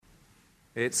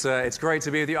It's great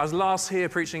to be with you. I was last here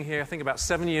preaching here, I think about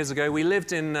 7 years ago. We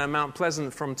lived in Mount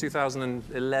Pleasant from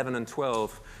 2011 and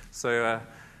 12. So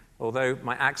although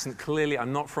my accent clearly,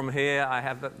 I'm not from here,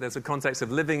 there's a context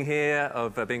of living here,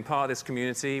 of being part of this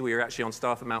community. We were actually on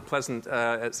staff at Mount Pleasant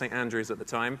at St. Andrews at the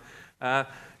time.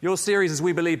 Your series is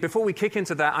We Believe. Before we kick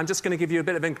into that, I'm just going to give you a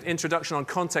bit of an introduction on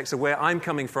context of where I'm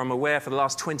coming from, or where for the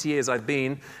last 20 years I've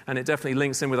been, and it definitely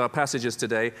links in with our passages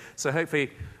today. So hopefully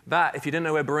that, if you didn't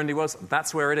know where Burundi was,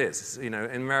 that's where it is. You know,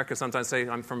 in America sometimes say,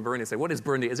 I'm from Burundi, say, what is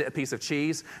Burundi? Is it a piece of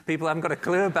cheese? People haven't got a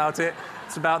clue about it.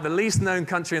 It's about the least known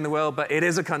country in the world, but it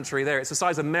is a country there. It's the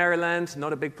size of Maryland,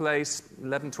 not a big place,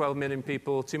 11, 12 million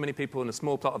people, too many people in a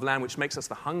small plot of land, which makes us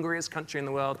the hungriest country in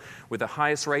the world, with the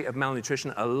highest rate of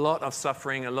malnutrition, a lot of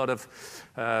suffering, a lot of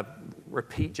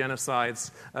repeat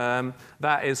genocides.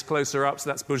 That is closer up, so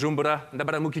that's Bujumbura.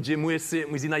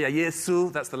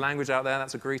 That's the language out there,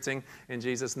 that's a greeting in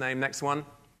Jesus' name. Next one.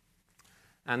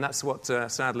 And that's what,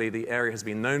 sadly, the area has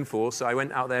been known for. So I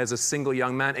went out there as a single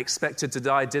young man, expected to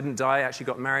die, didn't die, actually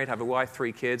got married, have a wife,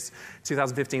 3 kids.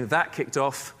 2015, that kicked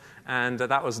off, and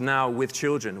that was now with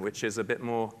children, which is a bit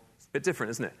different,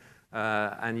 isn't it?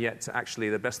 And yet, actually,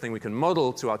 the best thing we can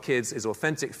model to our kids is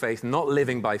authentic faith, not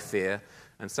living by fear.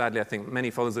 And sadly, I think many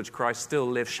followers of Christ still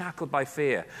live shackled by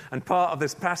fear. And part of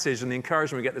this passage and the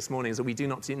encouragement we get this morning is that we do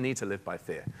not need to live by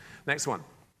fear. Next one.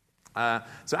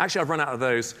 So actually, I've run out of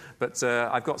those, but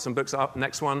I've got some books up.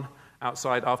 Next one.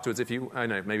 Outside afterwards,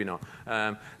 no, maybe not.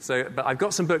 But I've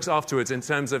got some books afterwards in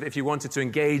terms of if you wanted to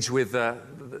engage with,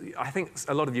 I think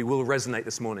a lot of you will resonate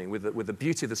this morning with the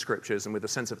beauty of the Scriptures and with the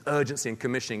sense of urgency and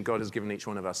commissioning God has given each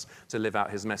one of us to live out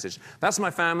His message. That's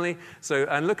my family.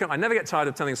 I never get tired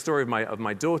of telling the story of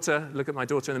my daughter. Look at my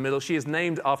daughter in the middle. She is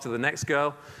named after the next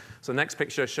girl. So the next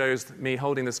picture shows me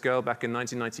holding this girl back in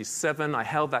 1997. I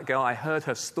held that girl. I heard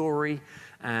her story.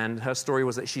 And her story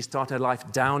was that she started her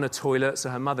life down a toilet. So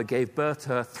her mother gave birth to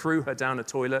her, threw her down a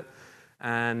toilet.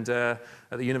 And at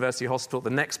the university hospital,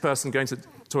 the next person going to the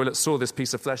toilet saw this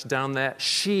piece of flesh down there.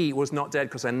 She was not dead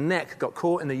because her neck got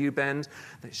caught in the U-bend.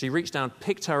 She reached down,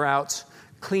 picked her out,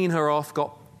 cleaned her off,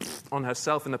 got on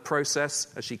herself in the process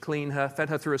as she cleaned her, fed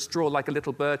her through a straw like a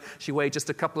little bird. She weighed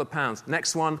just a couple of pounds.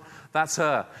 Next one, that's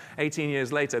her, 18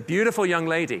 years later. Beautiful young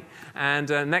lady. And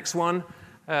next one,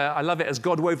 I love it as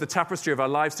God wove the tapestry of our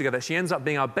lives together. She ends up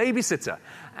being our babysitter.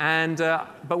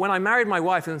 But when I married my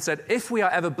wife and said, if we are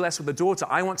ever blessed with a daughter,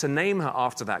 I want to name her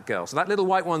after that girl. So that little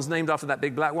white one's named after that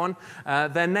big black one.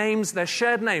 They're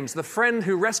shared names. The friend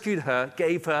who rescued her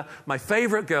gave her my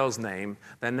favorite girl's name.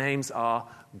 Their names are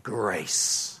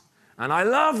Grace. And I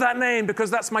love that name because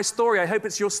that's my story. I hope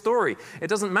it's your story. It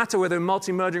doesn't matter whether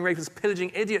multi-murdering rapists,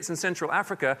 pillaging idiots in Central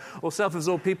Africa or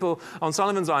self-absorbed people on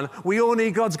Sullivan's Island. We all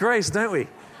need God's grace, don't we?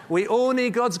 We all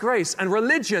need God's grace. And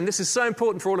religion, this is so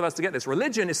important for all of us to get this.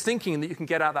 Religion is thinking that you can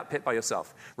get out of that pit by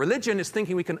yourself. Religion is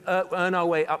thinking we can earn our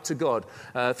way up to God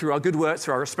through our good works,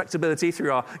 through our respectability,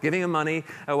 through our giving of money,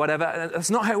 or whatever. That's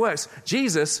not how it works.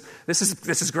 Jesus, this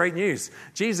is great news.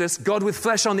 Jesus, God with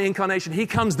flesh on the incarnation, He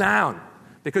comes down.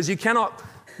 Because you cannot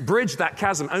bridge that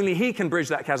chasm. Only He can bridge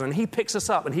that chasm. And He picks us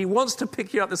up. And He wants to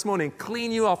pick you up this morning,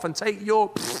 clean you off, and take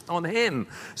your on Him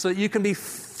so that you can be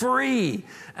free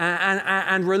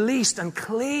and released and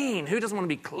clean. Who doesn't want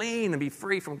to be clean and be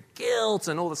free from guilt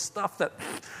and all the stuff that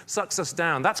sucks us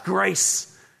down? That's grace.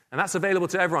 And that's available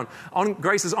to everyone.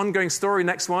 Grace's ongoing story,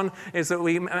 next one, is that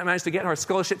we managed to get her a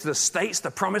scholarship to the States,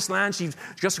 the Promised Land. She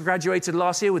just graduated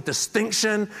last year with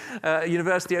distinction,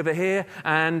 university over here.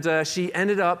 And she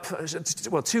ended up,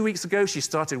 2 weeks ago, she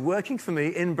started working for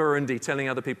me in Burundi, telling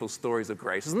other people stories of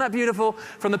grace. Isn't that beautiful?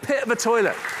 From the pit of a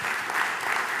toilet.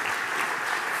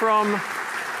 From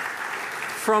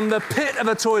the pit of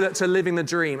a toilet to living the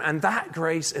dream. And that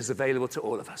grace is available to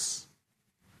all of us.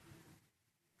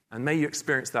 And may you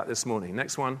experience that this morning.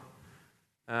 Next one.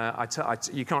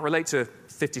 You can't relate to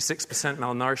 56%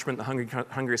 malnourishment, the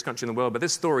hungriest country in the world, but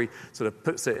this story sort of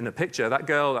puts it in a picture. That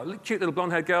girl, that cute little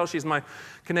blonde-haired girl, she's my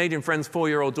Canadian friend's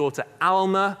 4-year-old daughter,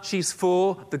 Alma. She's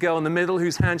 4. The girl in the middle,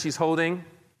 whose hand she's holding,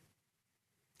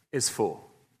 is 4.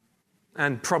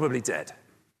 And probably dead.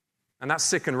 And that's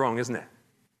sick and wrong, isn't it?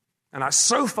 And that's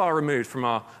so far removed from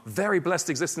our very blessed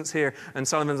existence here in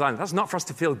Sullivan's Island. That's not for us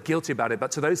to feel guilty about it,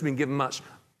 but to those who've been given much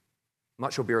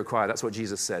will be required. That's what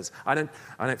Jesus says. I don't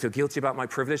feel guilty about my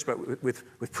privilege, but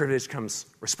with privilege comes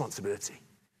responsibility. He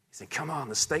said, come on,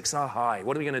 the stakes are high.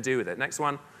 What are we going to do with it? Next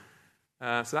one.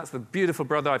 So that's the beautiful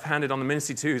brother I've handed on the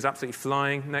ministry to, who's absolutely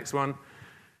flying. Next one.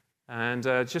 And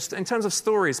just in terms of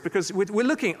stories, because we're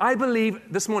looking, I believe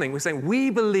this morning, we're saying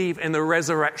we believe in the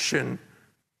resurrection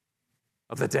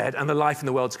of the dead and the life in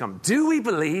the world to come. Do we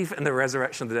believe in the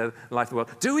resurrection of the dead and the life of the world?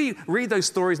 Do we read those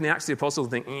stories in the Acts of the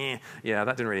Apostles and think, yeah,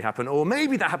 that didn't really happen, or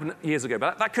maybe that happened years ago,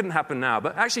 but that couldn't happen now.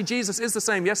 But actually, Jesus is the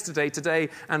same yesterday, today,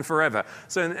 and forever.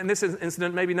 So in this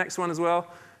incident, maybe next one as well.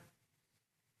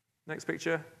 Next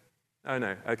picture. Oh,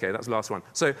 no. Okay, that's the last one.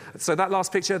 So that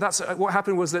last picture, that's what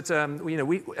happened was that, and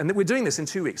we're doing this in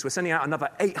 2 weeks. We're sending out another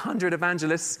 800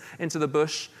 evangelists into the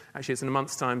bush. Actually, it's in a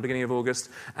month's time, beginning of August.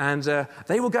 And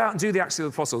they will go out and do the Acts of the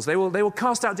Apostles. They will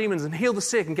cast out demons and heal the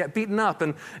sick and get beaten up.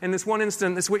 And in this one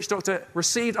incident, this witch doctor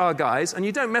received our guys. And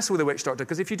you don't mess with a witch doctor,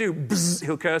 because if you do,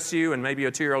 he'll curse you, and maybe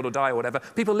your 2-year-old will die or whatever.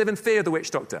 People live in fear of the witch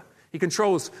doctor. He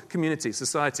controls community,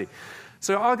 society.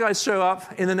 So our guys show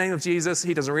up in the name of Jesus.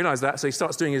 He doesn't realize that, so he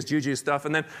starts doing his juju stuff.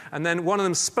 And then one of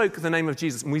them spoke the name of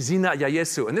Jesus, Muizina ya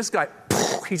Yesu. And this guy,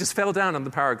 he just fell down under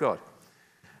the power of God.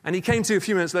 And he came to a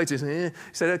few minutes later. He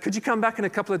said, could you come back in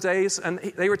a couple of days? And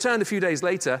they returned a few days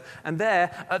later. And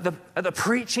there, at the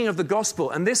preaching of the gospel,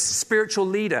 and this spiritual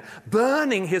leader,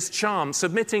 burning his charm,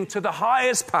 submitting to the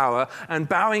highest power, and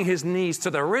bowing his knees to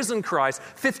the risen Christ,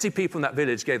 50 people in that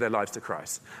village gave their lives to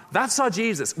Christ. That's our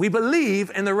Jesus. We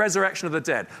believe in the resurrection of the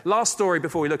dead. Last story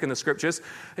before we look in the scriptures.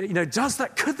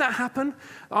 Could that happen?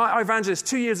 Our evangelists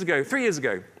 3 years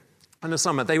ago, in the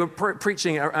summer, they were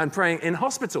preaching and praying in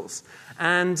hospitals.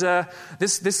 And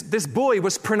this boy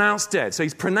was pronounced dead. So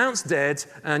he's pronounced dead,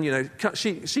 and,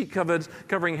 sheet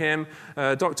covering him.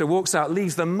 Doctor walks out,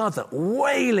 leaves the mother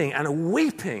wailing and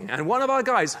weeping. And one of our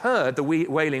guys heard the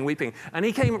wailing, weeping. And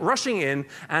he came rushing in,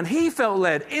 and he felt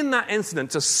led in that incident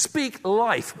to speak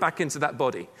life back into that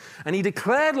body. And he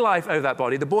declared life over that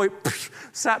body. The boy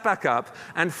sat back up,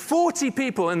 and 40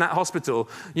 people in that hospital,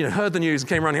 heard the news and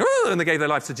came running, and they gave their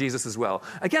life to Jesus as well.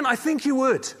 Again, I think you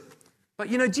would. But,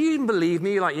 do you even believe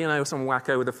me? Like, some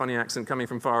wacko with a funny accent coming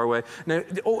from far away. No,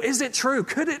 or is it true?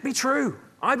 Could it be true?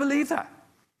 I believe that.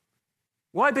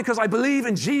 Why? Because I believe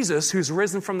in Jesus who's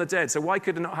risen from the dead. So why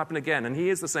could it not happen again? And he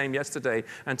is the same yesterday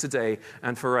and today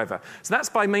and forever. So that's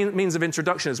by means of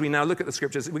introduction as we now look at the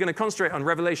scriptures. We're going to concentrate on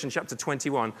Revelation chapter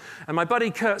 21. And my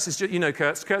buddy Kurtz is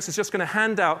just going to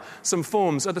hand out some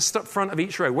forms at the front of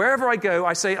each row. Wherever I go,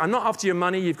 I say, I'm not after your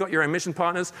money. You've got your own mission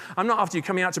partners. I'm not after you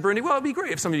coming out to Burundi. Well, it'd be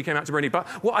great if some of you came out to Burundi. But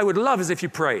what I would love is if you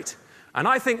prayed. And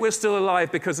I think we're still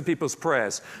alive because of people's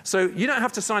prayers. So you don't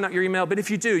have to sign up your email, but if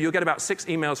you do, you'll get about 6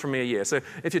 emails from me a year. So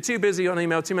if you're too busy on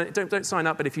email, don't sign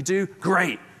up, but if you do,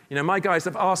 great. My guys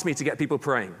have asked me to get people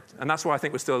praying, and that's why I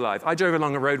think we're still alive. I drove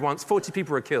along a road once, 40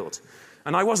 people were killed,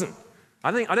 and I wasn't.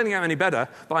 I don't think I'm any better,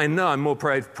 but I know I'm more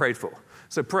prayed for.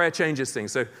 So prayer changes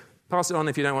things. So pass it on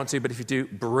if you don't want to, but if you do,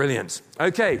 brilliant.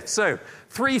 Okay, so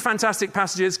 3 fantastic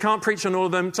passages. Can't preach on all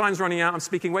of them. Time's running out. I'm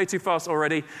speaking way too fast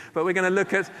already. But we're going to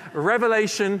look at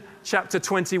Revelation chapter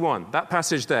 21, that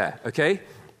passage there, okay?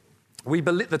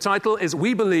 The title is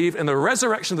We Believe in the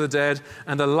Resurrection of the Dead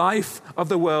and the Life of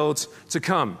the World to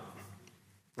Come.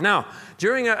 Now,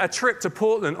 during a trip to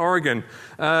Portland, Oregon,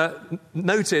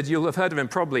 noted, you'll have heard of him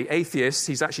probably, atheist,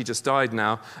 he's actually just died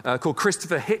now, called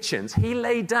Christopher Hitchens. He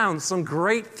laid down some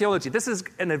great theology. This is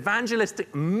an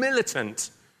evangelistic,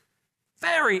 militant,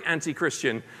 very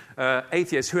anti-Christian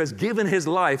atheist who has given his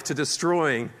life to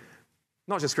destroying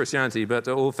not just Christianity, but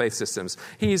all faith systems.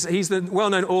 He's the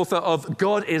well-known author of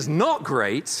God is Not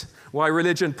Great, Why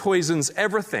Religion Poisons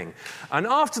Everything. And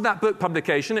after that book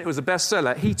publication, it was a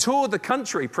bestseller, he toured the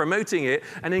country promoting it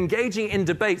and engaging in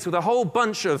debates with a whole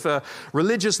bunch of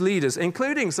religious leaders,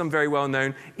 including some very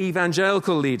well-known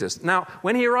evangelical leaders. Now,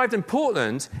 when he arrived in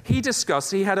Portland, he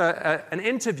had an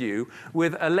interview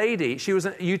with a lady. She was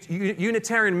a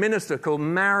Unitarian minister called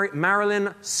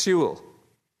Marilyn Sewell.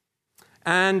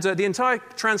 And the entire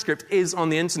transcript is on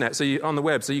the internet, on the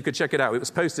web, so you could check it out. It was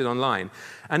posted online.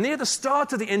 And near the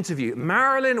start of the interview,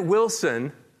 Marilyn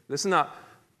Sewell,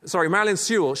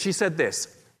 she said this: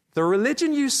 the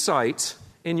religion you cite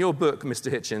in your book,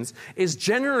 Mr. Hitchens, is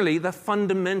generally the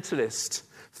fundamentalist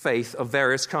faith of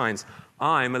various kinds.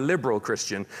 I'm a liberal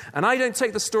Christian, and I don't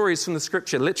take the stories from the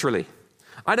scripture literally.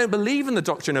 I don't believe in the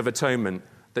doctrine of atonement,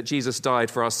 that Jesus died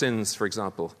for our sins, for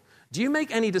example. Do you make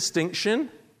any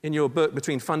distinction in your book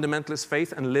between fundamentalist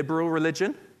faith and liberal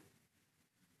religion?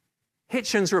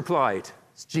 Hitchens replied,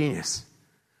 it's genius.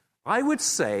 I would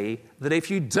say that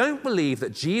if you don't believe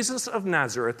that Jesus of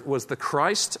Nazareth was the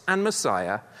Christ and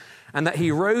Messiah, and that he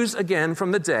rose again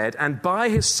from the dead, and by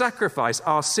his sacrifice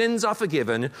our sins are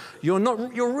forgiven,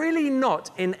 you're really not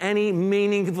in any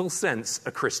meaningful sense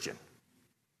a Christian.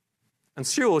 And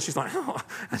Sewell, she's like, oh,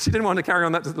 and she didn't want to carry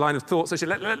on that line of thought, so she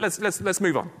said, let's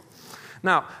move on.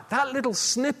 Now, that little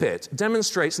snippet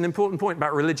demonstrates an important point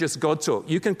about religious God talk.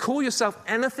 You can call yourself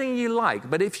anything you like,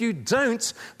 but if you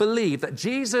don't believe that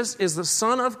Jesus is the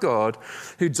Son of God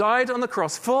who died on the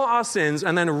cross for our sins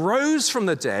and then rose from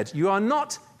the dead, you are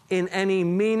not, in any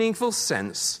meaningful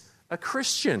sense, a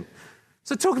Christian.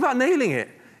 So talk about nailing it.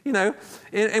 You know,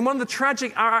 in one of the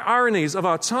tragic ironies of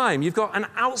our time, you've got an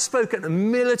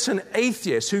outspoken militant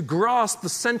atheist who grasps the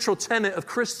central tenet of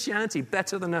Christianity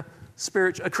better than a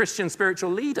Christian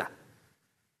spiritual leader.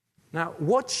 Now,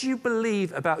 what you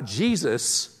believe about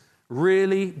Jesus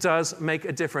really does make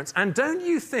a difference. And don't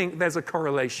you think there's a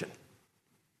correlation?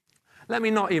 Let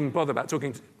me not even bother about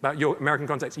talking about your American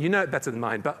context. You know it better than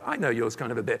mine, but I know yours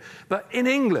kind of a bit. But in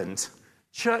England,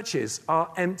 churches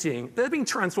are emptying. They're being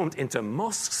transformed into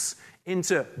mosques,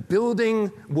 into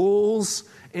building walls,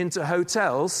 into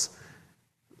hotels.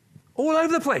 All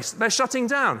over the place, they're shutting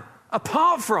down.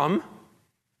 Apart from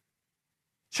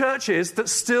churches that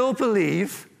still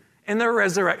believe in the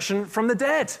resurrection from the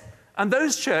dead. And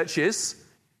those churches,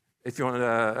 if you want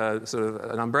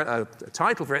a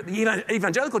title for it, the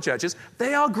evangelical churches,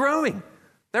 they are growing.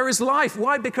 There is life.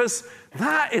 Why? Because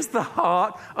that is the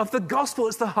heart of the gospel.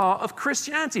 It's the heart of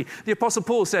Christianity. The Apostle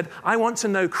Paul said, I want to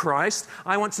know Christ.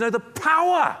 I want to know the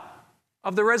power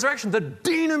of the resurrection, the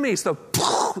dynamis,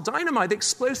 the dynamite, the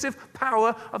explosive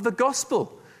power of the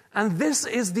gospel. And this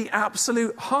is the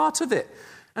absolute heart of it.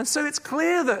 And so it's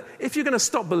clear that if you're going to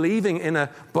stop believing in a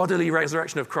bodily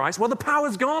resurrection of Christ, well, the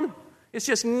power's gone. It's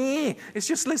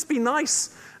just, let's be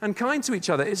nice and kind to each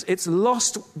other. It's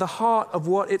lost the heart of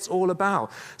what it's all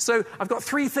about. So I've got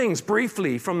 3 things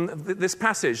briefly from this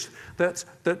passage that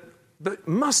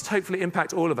must hopefully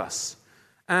impact all of us.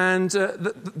 And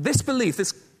this belief,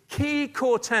 this key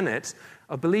core tenet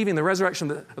of believing the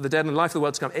resurrection of the dead and the life of the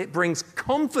world to come, it brings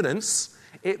confidence,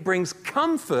 it brings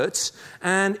comfort,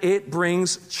 and it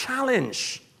brings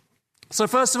challenge. So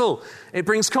first of all, it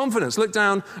brings confidence. Look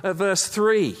down at verse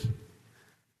 3.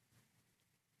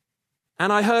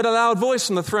 And I heard a loud voice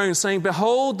from the throne saying,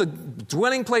 behold, the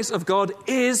dwelling place of God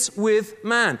is with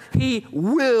man. He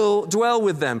will dwell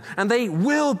with them, and they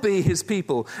will be his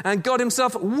people. And God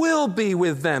himself will be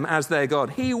with them as their God.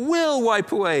 He will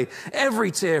wipe away every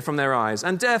tear from their eyes,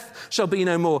 and death shall be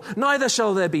no more. Neither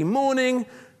shall there be mourning,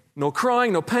 nor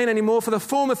crying, nor pain anymore, for the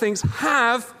former things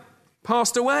have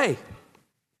passed away.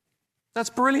 That's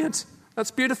brilliant.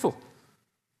 That's beautiful.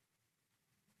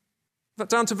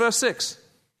 Down to verse 6.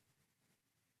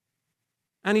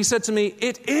 And he said to me,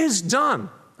 it is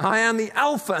done. I am the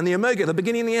Alpha and the Omega, the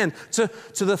beginning and the end.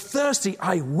 To the thirsty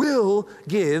I will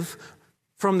give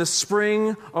from the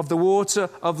spring of the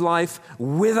water of life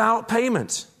without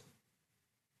payment.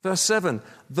 Verse 7,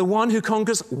 the one who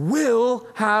conquers will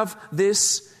have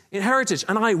this inheritance,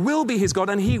 and I will be his God,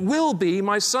 and he will be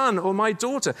my son or my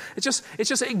daughter. It just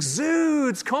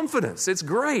exudes confidence. It's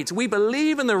great. We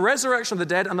believe in the resurrection of the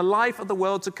dead and the life of the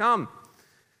world to come.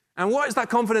 And what is that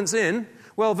confidence in?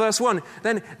 Well, verse 1,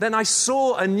 then I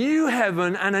saw a new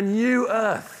heaven and a new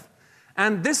earth.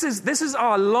 And this is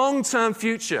our long-term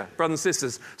future, brothers and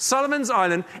sisters. Solomon's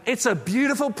Island, it's a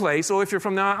beautiful place, or if you're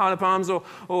from the Isle of Palms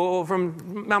or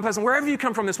from Mount Pleasant, wherever you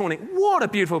come from this morning, what a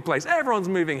beautiful place. Everyone's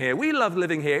moving here. We love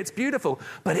living here. It's beautiful,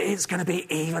 but it's going to be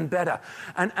even better.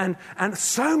 And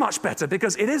so much better,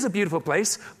 because it is a beautiful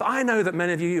place, but I know that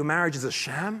many of you, your marriage is a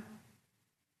sham.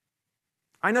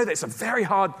 I know that it's a very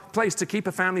hard place to keep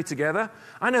a family together.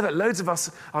 I know that loads of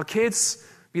us, our kids,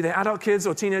 be they adult kids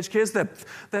or teenage kids,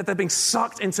 they're being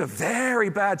sucked into very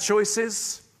bad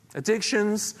choices,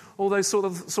 addictions, all those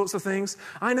sorts of things.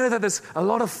 I know that there's a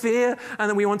lot of fear, and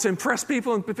that we want to impress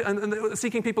people and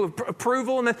seeking people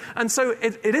approval. And so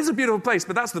it is a beautiful place,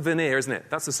 but that's the veneer, isn't it?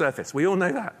 That's the surface. We all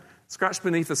know that. Scratched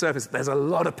beneath the surface, there's a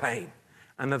lot of pain,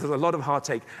 and there's a lot of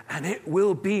heartache, and it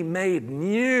will be made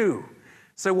new.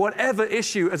 So whatever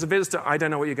issue as a visitor, I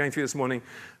don't know what you're going through this morning,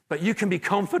 but you can be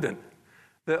confident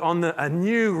that on a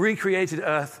new recreated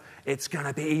earth, it's going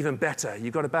to be even better.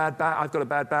 You've got a bad back, I've got a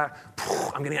bad back.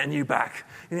 I'm going to get a new back.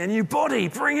 A new body,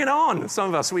 bring it on. Some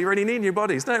of us, we really need new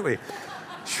bodies, don't we?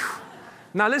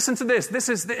 Now listen to this. This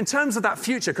is, in terms of that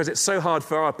future, because it's so hard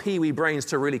for our peewee brains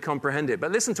to really comprehend it, but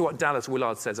listen to what Dallas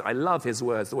Willard says. I love his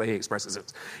words, the way he expresses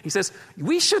it. He says,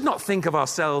 we should not think of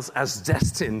ourselves as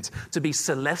destined to be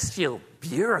celestial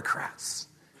bureaucrats,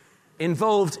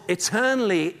 involved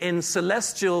eternally in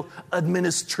celestial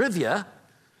administrivia.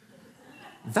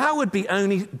 That would be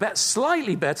only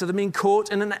slightly better than being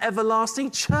caught in an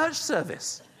everlasting church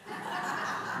service.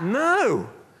 No.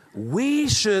 We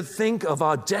should think of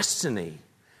our destiny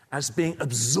as being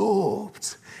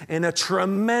absorbed in a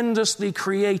tremendously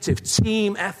creative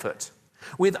team effort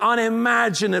with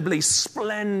unimaginably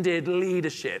splendid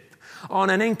leadership on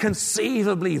an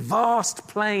inconceivably vast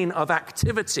plane of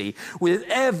activity with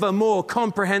ever more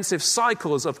comprehensive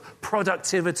cycles of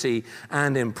productivity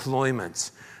and employment.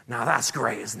 Now that's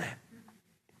great, isn't it?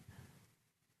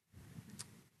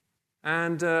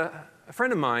 And a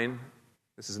friend of mine,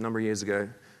 this is a number of years ago,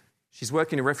 she's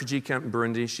working in a refugee camp in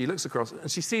Burundi. She looks across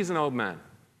and she sees an old man.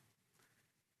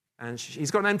 And he's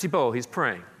got an empty bowl. He's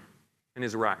praying in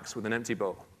his racks with an empty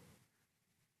bowl.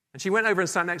 And she went over and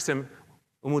sat next to him.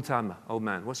 Umutama, old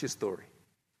man, what's your story?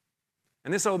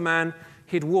 And this old man,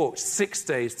 he'd walked 6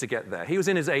 days to get there. He was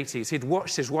in his 80s. He'd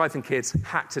watched his wife and kids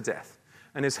hacked to death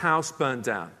and his house burnt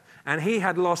down. And he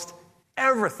had lost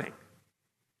everything.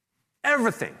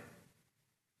 Everything.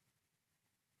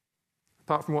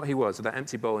 Apart from what he was, with that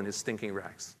empty bowl in his stinking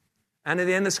rags. And at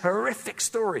the end of this horrific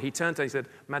story, he turned to her and he said,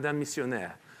 Madame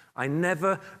Missionnaire, I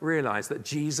never realized that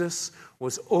Jesus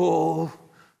was all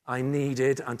I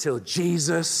needed until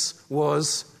Jesus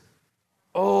was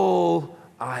all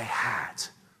I had.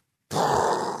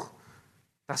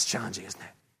 That's challenging, isn't it?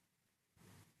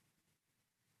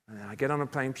 And then I get on a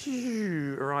plane,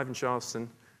 arrive in Charleston,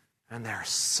 and there are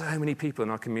so many people in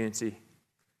our community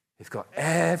who've got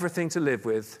everything to live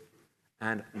with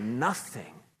and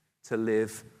nothing to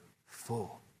live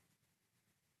for.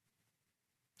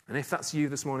 And if that's you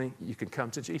this morning, you can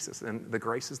come to Jesus, and the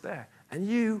grace is there. And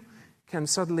you can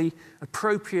suddenly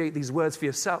appropriate these words for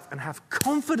yourself and have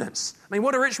confidence. I mean,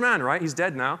 what a rich man, right? He's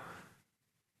dead now.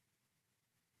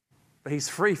 But he's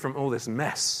free from all this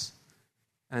mess,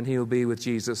 and he'll be with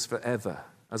Jesus forever.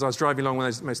 As I was driving along one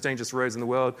of those most dangerous roads in the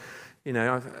world, you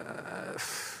know,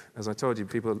 as I told you,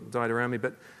 people died around me,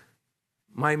 but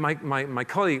my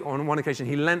colleague, on one occasion,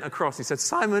 he leant across. He said,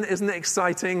 Simon, isn't it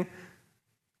exciting?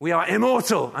 We are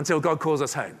immortal until God calls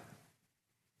us home.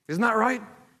 Isn't that right?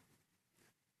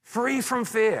 Free from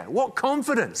fear. What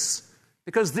confidence?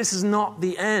 Because this is not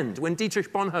the end. When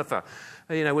Dietrich Bonhoeffer,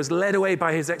 was led away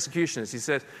by his executioners,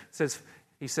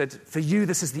 he said, for you,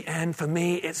 this is the end. For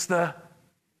me, it's the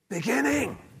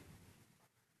beginning.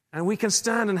 And we can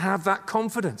stand and have that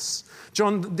confidence.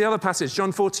 The other passage,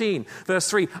 John 14, verse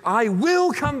 3. I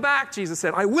will come back, Jesus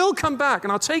said. I will come back,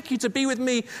 and I'll take you to be with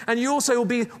me, and you also will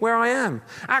be where I am.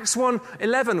 Acts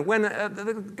 1:11, when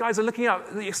the guys are looking up,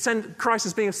 Christ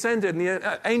is being ascended, and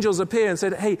the angels appear and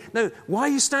said, hey, no, why are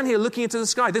you standing here looking into the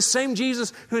sky? This same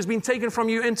Jesus who has been taken from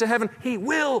you into heaven, he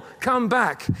will come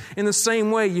back in the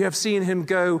same way you have seen him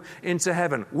go into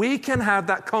heaven. We can have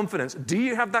that confidence. Do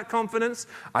you have that confidence?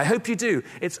 I hope you do.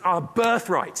 It's our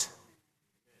birthright.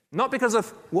 Not because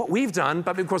of what we've done,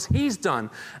 but because he's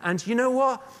done. And you know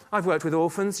what? I've worked with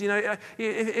orphans.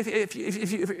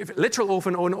 If literal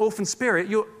orphan or an orphan spirit,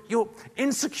 you're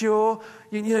insecure.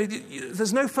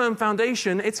 There's no firm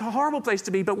foundation. It's a horrible place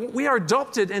to be, but we are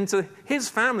adopted into his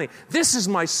family. This is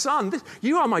my son.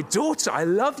 You are my daughter. I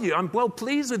love you. I'm well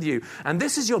pleased with you. And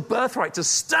this is your birthright, to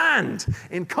stand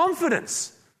in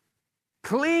confidence,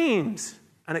 cleaned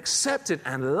and accepted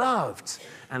and loved,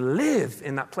 and live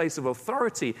in that place of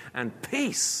authority and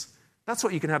peace. That's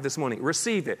what you can have this morning.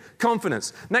 Receive it.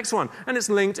 Confidence. Next one. And it's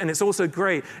linked, and it's also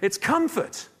great. It's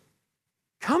comfort.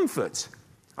 Comfort.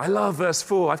 I love verse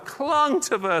 4. I've clung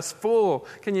to verse 4.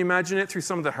 Can you imagine it through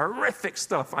some of the horrific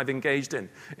stuff I've engaged in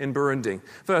Burundi?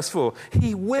 Verse 4.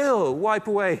 He will wipe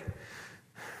away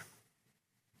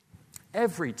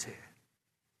every tear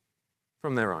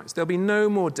from their eyes. There'll be no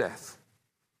more death,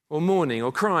 or mourning,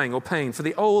 or crying, or pain, for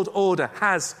the old order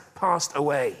has passed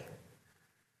away.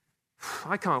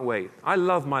 I can't wait. I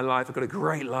love my life. I've got a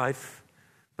great life,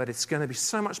 but it's going to be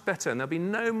so much better, and there'll be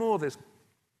no more of this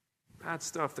bad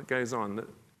stuff that goes on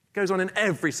in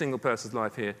every single person's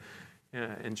life here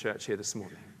in church here this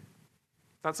morning.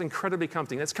 That's incredibly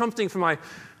comforting. It's comforting for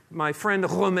my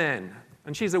friend Romaine,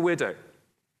 and she's a widow,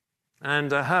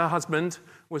 and her husband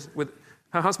was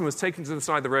taken to the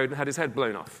side of the road and had his head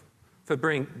blown off for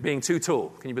being too tall.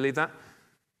 Can you believe that?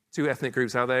 2 ethnic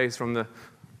groups out there. He's from the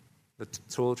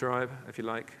tall tribe, if you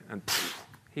like, and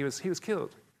he was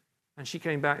killed. And she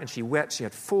came back and she wept. She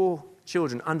had 4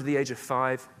 children under the age of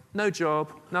 5, no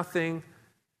job, nothing.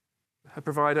 Her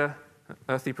provider, her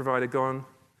earthly provider, gone,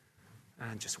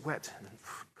 and just wept. And then,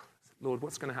 Lord,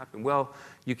 what's going to happen? Well,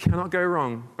 you cannot go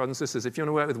wrong, brothers and sisters, if you want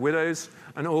to work with widows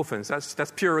and orphans.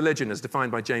 That's pure religion as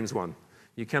defined by James 1.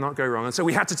 You cannot go wrong. And so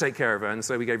we had to take care of her. And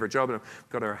so we gave her a job and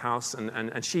got her a house.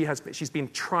 And she's been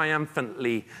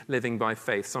triumphantly living by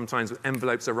faith, sometimes with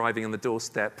envelopes arriving on the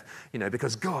doorstep,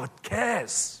 because God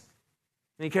cares.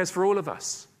 And he cares for all of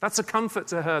us. That's a comfort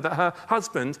to her, that her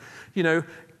husband,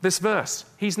 this verse,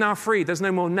 he's now free. There's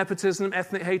no more nepotism,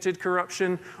 ethnic hatred,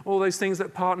 corruption, all those things that are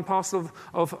part and parcel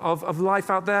of life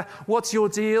out there. What's your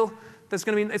deal?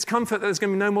 It's comfort that there's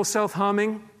going to be no more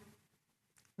self-harming,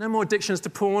 no more addictions to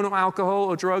porn or alcohol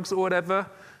or drugs or whatever,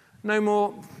 no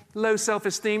more low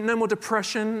self-esteem, no more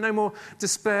depression, no more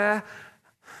despair,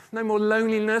 no more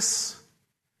loneliness.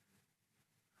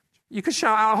 You could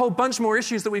shout out a whole bunch more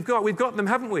issues that we've got. We've got them,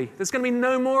 haven't we? There's going to be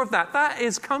no more of that. That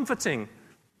is comforting.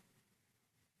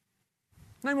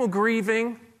 No more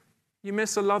grieving. You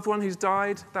miss a loved one who's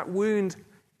died. That wound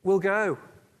will go.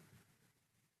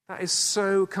 That is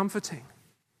so comforting.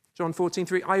 John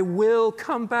 14:3, I will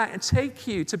come back and take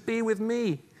you to be with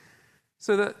me,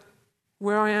 so that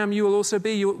where I am, you will also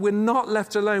be. We're not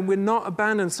left alone. We're not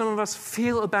abandoned. Some of us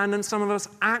feel abandoned. Some of us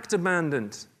act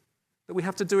abandoned. That we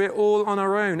have to do it all on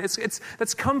our own.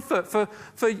 That's comfort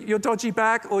for your dodgy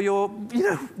back or your,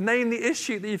 name the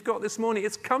issue that you've got this morning.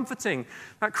 It's comforting.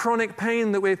 That chronic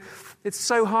pain that it's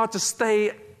so hard to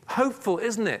stay hopeful,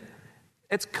 isn't it?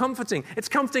 It's comforting. It's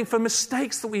comforting for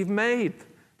mistakes that we've made,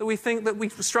 that we think that we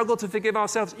struggle to forgive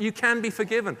ourselves. You can be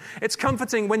forgiven. It's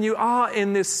comforting when you are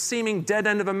in this seeming dead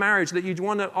end of a marriage that you'd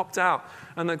want to opt out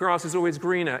and the grass is always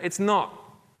greener. It's not.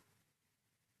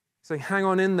 So hang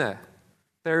on in there.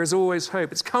 There is always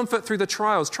hope. It's comfort through the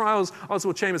trials. Trials,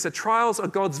 Oswald Chambers said, trials are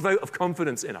God's vote of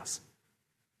confidence in us.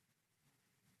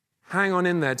 Hang on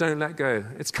in there. Don't let go.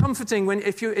 It's comforting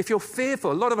if you're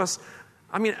fearful. A lot of us,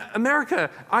 America,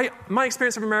 my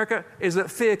experience of America is that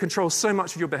fear controls so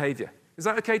much of your behavior. Is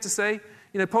that okay to say?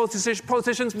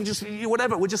 Politicians, we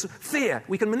just fear.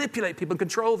 We can manipulate people and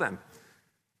control them.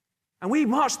 And we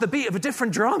march the beat of a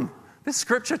different drum. This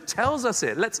scripture tells us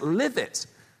it. Let's live it.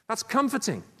 That's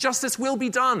comforting. Justice will be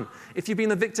done if you've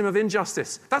been a victim of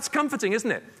injustice. That's comforting, isn't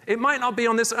it? It might not be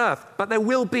on this earth, but there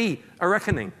will be a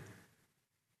reckoning.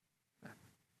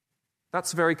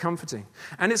 That's very comforting.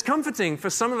 And it's comforting for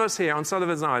some of us here on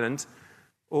Sullivan's Island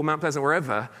or Mount Pleasant,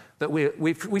 wherever, that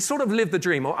we sort of live the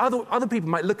dream. Or other people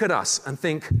might look at us and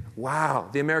think, wow,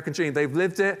 the American dream, they've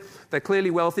lived it. They're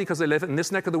clearly wealthy because they live in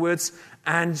this neck of the woods,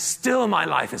 and still my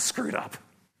life is screwed up.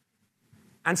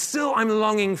 And still I'm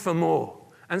longing for more.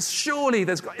 And surely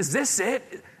is this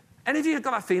it? Any of you have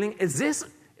got that feeling? Is this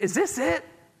it?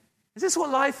 Is this what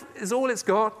life is, all it's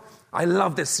got? I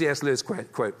love this C.S. Lewis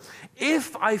quote.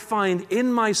 If I find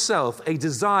in myself a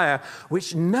desire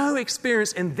which no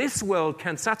experience in this world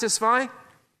can satisfy,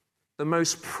 the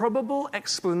most probable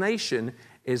explanation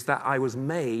is that I was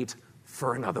made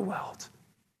for another world.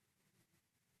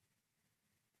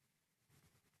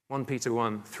 1 Peter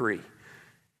 1:3.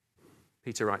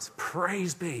 Peter writes,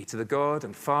 praise be to the God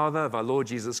and Father of our Lord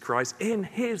Jesus Christ. In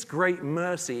his great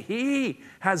mercy, he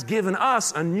has given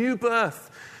us a new birth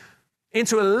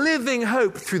into a living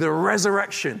hope through the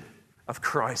resurrection of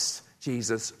Christ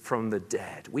Jesus from the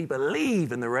dead. We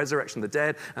believe in the resurrection of the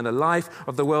dead and the life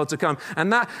of the world to come.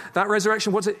 And that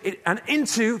resurrection, and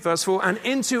into, verse 4, and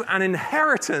into an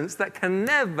inheritance that can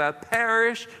never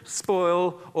perish,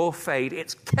 spoil, or fade.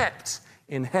 It's kept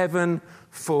in heaven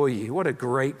for you. What a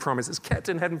great promise. It's kept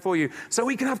in heaven for you. So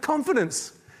we can have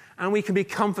confidence and we can be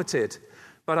comforted.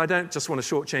 But I don't just want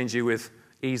to shortchange you with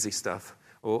easy stuff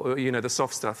or the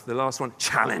soft stuff. The last one,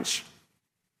 challenge.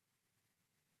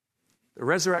 The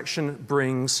resurrection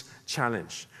brings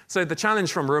challenge. So the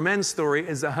challenge from Romain's story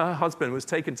is that her husband was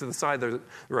taken to the side of the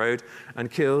road and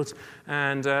killed,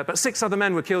 but 6 other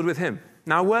men were killed with him.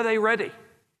 Now, were they ready?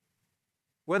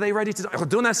 Were they ready to die?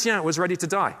 Donatien was ready to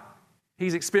die.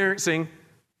 He's experiencing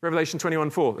Revelation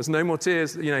 21:4. There's no more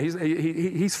tears.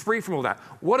 He's free from all that.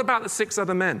 What about the 6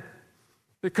 other men?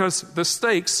 Because the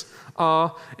stakes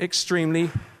are extremely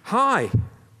high.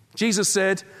 Jesus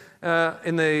said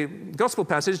in the gospel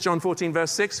passage, John 14,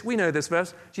 verse 6, we know this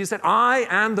verse. Jesus said, I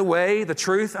am the way, the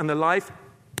truth, and the life.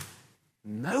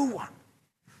 No one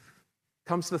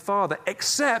comes to the Father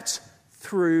except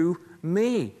through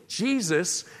me.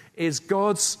 Jesus is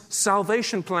God's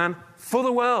salvation plan for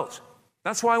the world.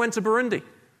 That's why I went to Burundi.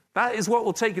 That is what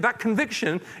will take you. That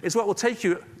conviction is what will take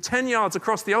you 10 yards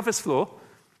across the office floor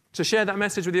to share that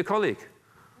message with your colleague.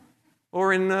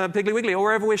 Or in Piggly Wiggly, or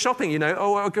wherever we're shopping,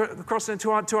 or across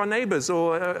to our neighbors,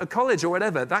 or a college, or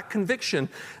whatever. That conviction,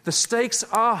 the stakes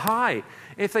are high.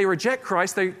 If they reject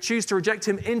Christ, they choose to reject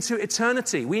him into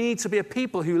eternity. We need to be a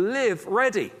people who live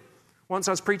ready. Once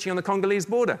I was preaching on the Congolese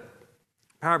border.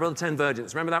 Parable of the 10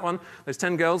 virgins. Remember that one? Those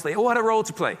 10 girls, they all had a role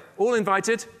to play. All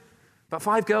invited. But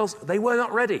 5 girls, they were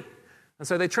not ready. And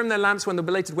so they trimmed their lamps when the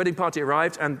belated wedding party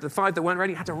arrived, and the 5 that weren't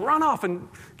ready had to run off and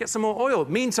get some more oil.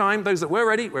 Meantime, those that were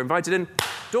ready were invited in,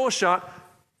 door shut,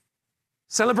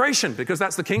 celebration, because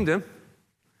that's the kingdom.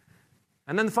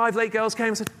 And then the 5 late girls came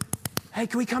and said, hey,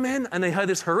 can we come in? And they heard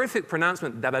this horrific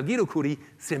pronouncement, Dabagiro Kuri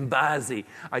Simbazi.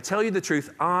 I tell you the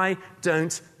truth, I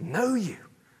don't know you.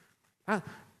 I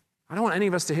don't want any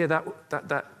of us to hear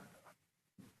that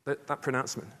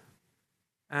pronouncement.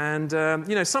 And,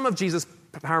 some of Jesus'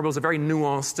 parables are very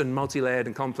nuanced and multi-layered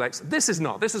and complex. This is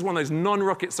not. This is one of those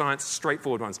non-rocket science,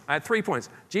 straightforward ones. I had 3 points.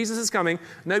 Jesus is coming.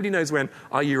 Nobody knows when.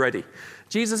 Are you ready?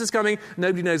 Jesus is coming.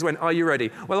 Nobody knows when. Are you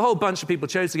ready? Well, a whole bunch of people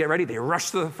chose to get ready. They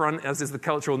rushed to the front, as is the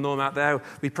cultural norm out there.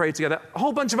 We prayed together. A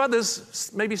whole bunch of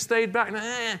others maybe stayed back.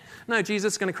 No,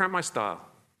 Jesus is going to cramp my style.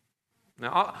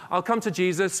 Now, I'll come to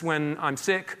Jesus when I'm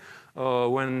sick, or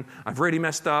when I've really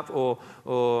messed up, or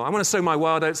I want to sow my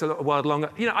wild oats a while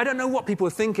longer. I don't know what people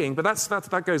are thinking, but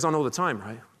that goes on all the time,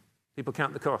 right? People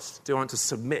count the cost. Do I want to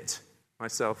submit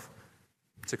myself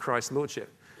to Christ's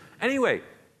lordship? Anyway,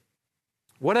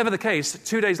 whatever the case,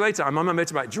 2 days later, I'm on my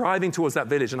motorbike driving towards that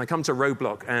village, and I come to a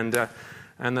roadblock, and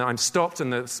I'm stopped,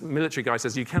 and the military guy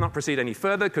says, you cannot proceed any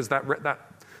further because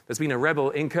there's been a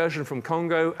rebel incursion from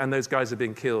Congo, and those guys have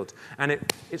been killed. And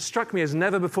it struck me as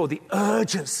never before the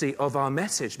urgency of our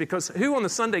message, because who on the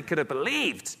Sunday could have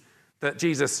believed that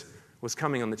Jesus was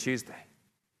coming on the Tuesday?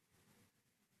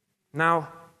 Now,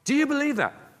 do you believe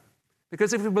that?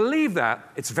 Because if you believe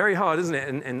that, it's very hard, isn't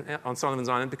it, on Solomon's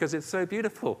Island, because it's so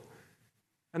beautiful.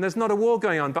 And there's not a war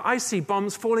going on, but I see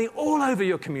bombs falling all over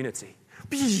your community.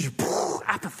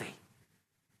 Apathy.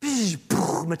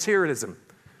 Materialism.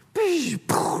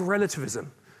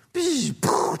 Relativism,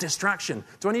 distraction.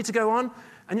 Do I need to go on?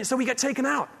 And so we get taken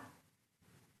out.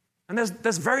 And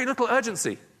there's very little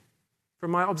urgency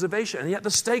from my observation. And yet the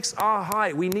stakes are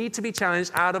high. We need to be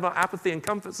challenged out of our apathy and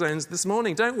comfort zones this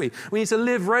morning, don't we? We need to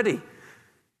live ready.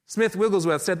 Smith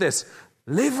Wigglesworth said this,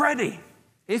 live ready.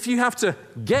 If you have to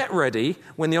get ready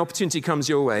when the opportunity comes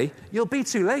your way, you'll be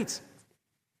too late.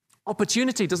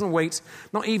 Opportunity doesn't wait,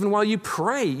 not even while you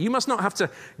pray. You must not have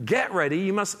to get ready.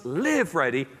 You must live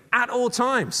ready at all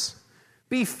times.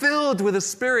 Be filled with the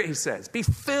Spirit, he says. Be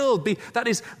filled, be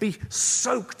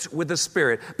soaked with the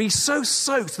Spirit. Be so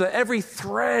soaked that every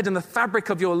thread in the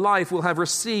fabric of your life will have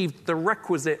received the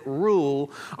requisite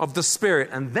rule of the Spirit.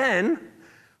 And then,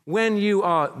 when you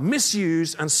are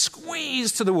misused and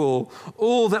squeezed to the wall,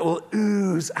 all that will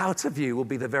ooze out of you will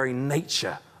be the very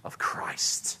nature of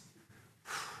Christ.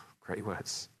 Great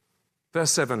words.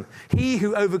 Verse 7, he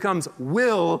who overcomes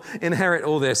will inherit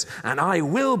all this, and I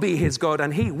will be his God,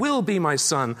 and he will be my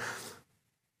son.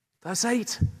 Verse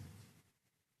 8,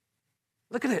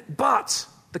 look at it. But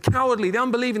the cowardly, the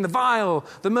unbelieving, the vile,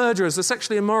 the murderers, the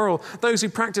sexually immoral, those who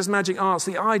practice magic arts,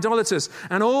 the idolaters,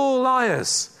 and all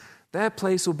liars, their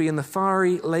place will be in the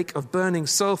fiery lake of burning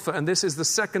sulfur, and this is the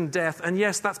second death. And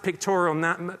yes, that's pictorial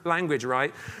language,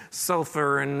 right?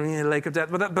 Sulfur and lake of death,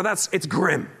 but it's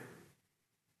grim.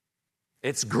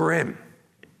 It's grim.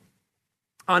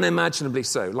 Unimaginably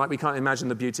so, like we can't imagine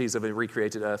the beauties of a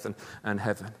recreated earth and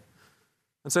heaven.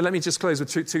 And so let me just close with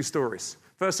two stories.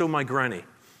 First of all, my granny.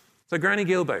 So Granny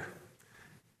Gilbo,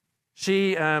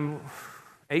 she,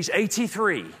 aged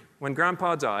 83, when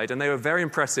Grandpa died, and they were very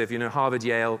impressive, Harvard,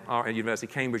 Yale, University,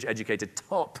 Cambridge educated,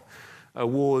 top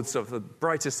awards of the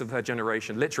brightest of her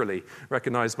generation, literally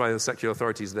recognized by the secular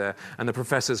authorities there. And the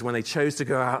professors, when they chose to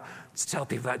go out to tell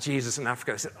people about Jesus in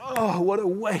Africa, they said, oh, what a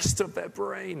waste of their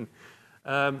brain.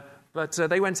 But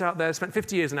they went out there, spent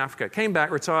 50 years in Africa, came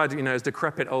back, retired, as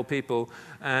decrepit old people.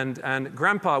 And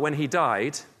Grandpa, when he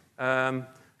died,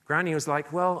 Granny was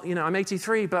like, well, I'm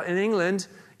 83, but in England,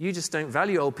 you just don't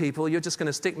value old people. You're just going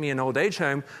to stick me in an old age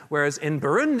home. Whereas in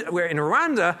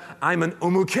Rwanda, I'm an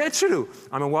umukecuru.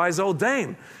 I'm a wise old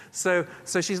dame. So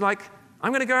she's like,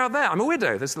 I'm going to go out there. I'm a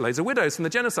widow. There's loads of widows from the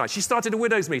genocide. She started a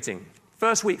widows meeting.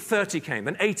 First week, 30 came,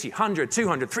 then 80, 100,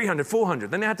 200, 300,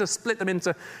 400. Then they had to split them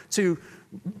into 2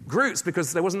 groups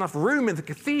because there wasn't enough room in the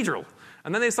cathedral.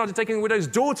 And then they started taking widows'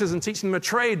 daughters and teaching them a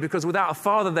trade because without a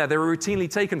father there, they were routinely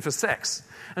taken for sex.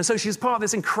 And so she's part of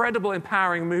this incredible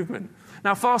empowering movement.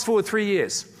 Now, fast forward 3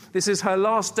 years. This is her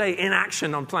last day in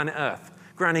action on planet Earth.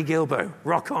 Granny Gilbo,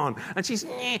 rock on. And she's,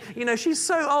 she's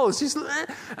so old. She's,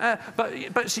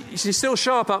 but she's still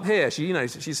sharp up here.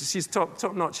 She's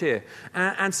top notch here.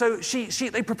 And so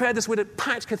they prepared this with a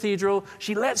packed cathedral.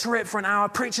 She lets rip for an hour,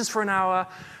 preaches for an hour.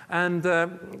 And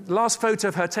last photo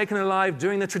of her taken alive,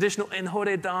 doing the traditional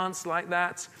Nhore dance like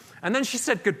that. And then she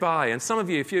said goodbye. And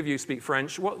a few of you speak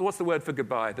French. What's the word for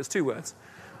goodbye? There's 2 words.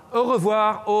 Au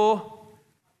revoir or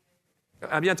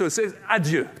à bientôt. C'est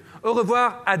adieu. Au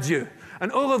revoir, adieu.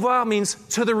 And au revoir means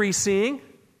to the re-seeing.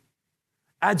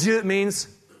 Adieu means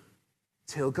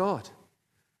till God.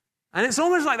 And it's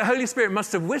almost like the Holy Spirit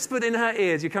must have whispered in her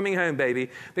ears, "You're coming home, baby,"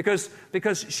 because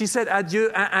she said adieu,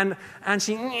 and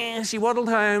she waddled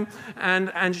home,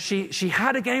 and she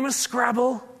had a game of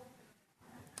Scrabble,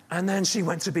 and then she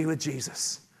went to be with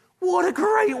Jesus. What a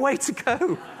great way to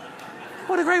go.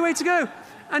 What a great way to go.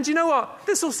 And you know what?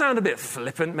 This will sound a bit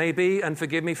flippant maybe, and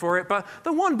forgive me for it, but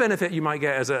the one benefit you might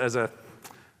get as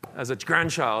a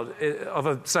grandchild of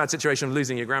a sad situation of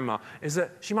losing your grandma is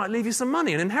that she might leave you some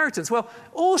money, an inheritance. Well,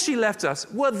 all she left us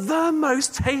were the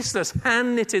most tasteless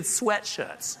hand-knitted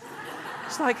sweatshirts.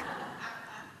 It's like...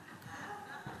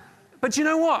 But you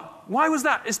know what? Why was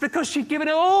that? It's because she'd given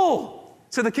it all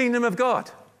to the kingdom of God.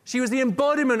 She was the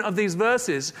embodiment of these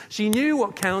verses. She knew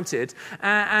what counted.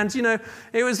 And you know,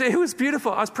 it was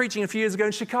beautiful. I was preaching a few years ago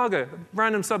in Chicago, a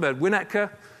random suburb,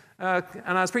 Winnetka.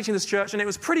 And I was preaching this church, and it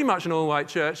was pretty much an all-white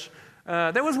church.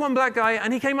 There was one black guy,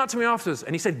 and he came up to me afterwards,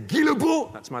 and he said, "Guillermo,"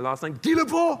 that's my last name,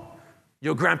 "Guillermo,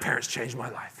 your grandparents changed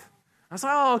my life." I was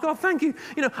like, "Oh, God, thank you."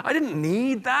 You know, I didn't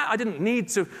need that. I didn't need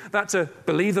that to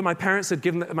believe that my grandparents had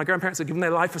given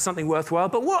their life for something worthwhile.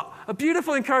 But what a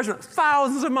beautiful encouragement.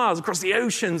 Thousands of miles across the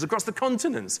oceans, across the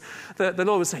continents. The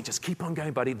Lord was saying, just keep on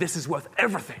going, buddy. This is worth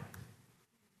everything.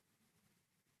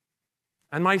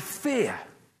 And my fear,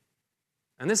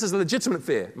 and this is a legitimate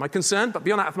fear, my concern, but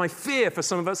beyond that, my fear for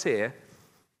some of us here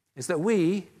is that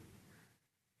we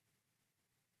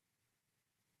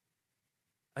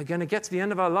are going to get to the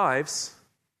end of our lives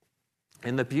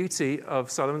in the beauty of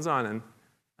Solomon's Island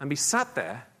and be sat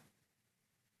there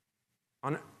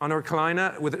on a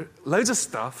recliner with loads of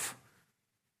stuff,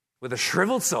 with a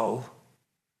shriveled soul,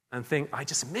 and think, I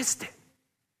just missed it.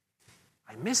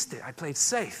 I missed it. I played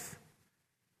safe.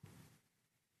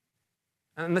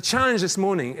 And the challenge this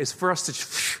morning is for us to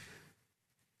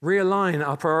realign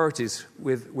our priorities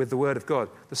with the Word of God.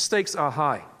 The stakes are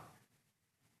high.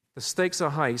 The stakes are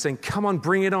high. He's saying, come on,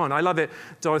 bring it on. I love it.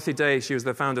 Dorothy Day, she was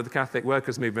the founder of the Catholic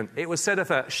Workers' Movement. It was said of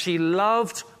her, she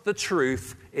loved the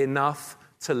truth enough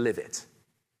to live it.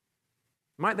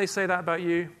 Might they say that about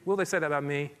you? Will they say that about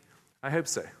me? I hope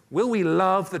so. Will we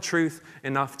love the truth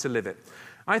enough to live it?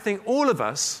 I think all of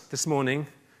us this morning,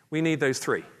 we need those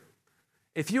three.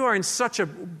 If you are in such a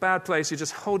bad place, you're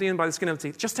just holding in by the skin of the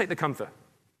teeth, just take the comfort.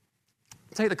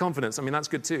 Take the confidence. I mean, that's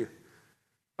good too.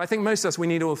 But I think most of us, we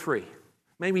need all three.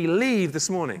 May we leave this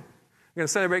morning. We're going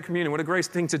to celebrate communion. What a great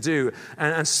thing to do.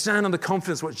 And stand on the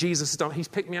confidence of what Jesus has done. He's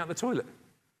picked me out of the toilet.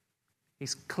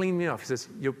 He's cleaned me off. He says,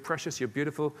 you're precious, you're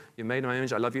beautiful, you're made in my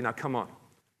image, I love you, now come on.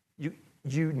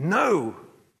 You know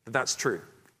that that's true.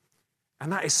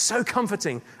 And that is so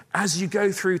comforting as you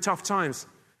go through tough times.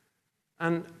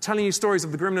 And telling you stories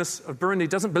of the grimness of Burundi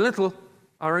doesn't belittle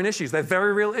our own issues. They're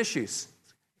very real issues.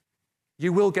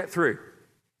 You will get through.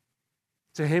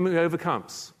 To him who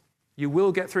overcomes. You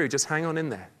will get through. Just hang on in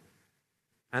there.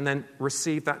 And then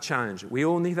receive that challenge. We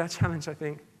all need that challenge, I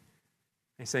think.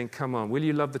 He's saying, come on, will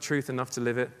you love the truth enough to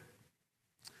live it?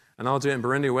 And I'll do it in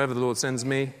Burundi or wherever the Lord sends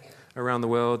me around the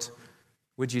world.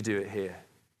 Would you do it here?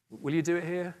 Will you do it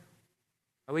here?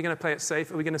 Are we going to play it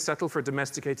safe? Are we going to settle for a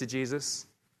domesticated Jesus?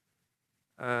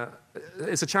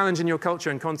 It's a challenge in your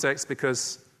culture and context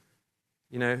because,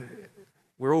 you know,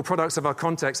 we're all products of our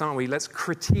context, aren't we? Let's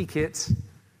critique it.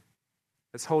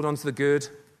 Let's hold on to the good,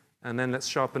 and then let's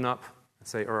sharpen up and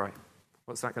say, all right,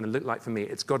 what's that going to look like for me?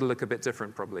 It's got to look a bit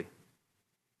different, probably.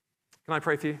 Can I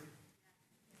pray for you?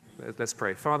 Let's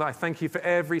pray. Father, I thank you for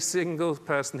every single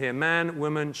person here, man,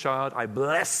 woman, child. I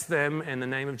bless them in the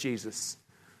name of Jesus.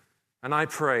 And I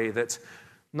pray that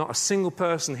not a single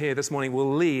person here this morning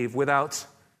will leave without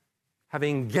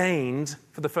having gained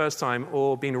for the first time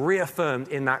or been reaffirmed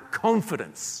in that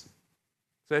confidence.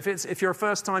 So if you're a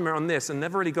first-timer on this and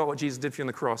never really got what Jesus did for you on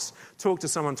the cross, talk to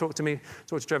someone, talk to me,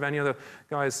 talk to Trevor, any other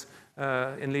guys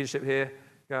in leadership here,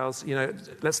 gals, you know,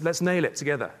 let's nail it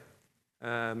together.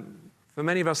 For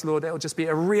many of us, Lord, it will just be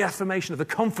a reaffirmation of the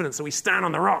confidence that we stand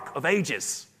on the rock of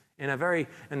ages in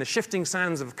the shifting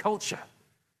sands of culture,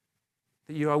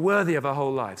 that you are worthy of our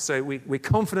whole life. So we're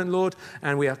confident, Lord,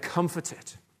 and we are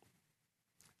comforted,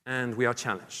 and we are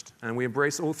challenged, and we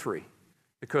embrace all three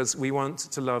because we want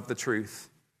to love the truth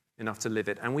enough to live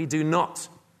it. And we do not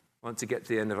want to get to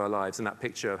the end of our lives in that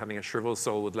picture of having a shriveled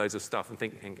soul with loads of stuff and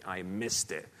thinking, I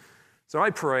missed it. So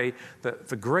I pray that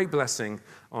for great blessing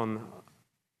on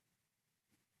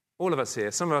all of us here,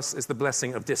 some of us is the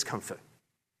blessing of discomfort.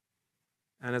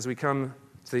 And as we come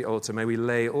to the altar, may we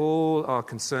lay all our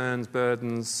concerns,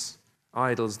 burdens,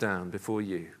 idols down before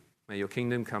you. May your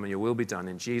kingdom come and your will be done.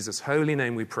 In Jesus' holy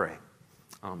name we pray.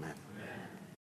 Amen.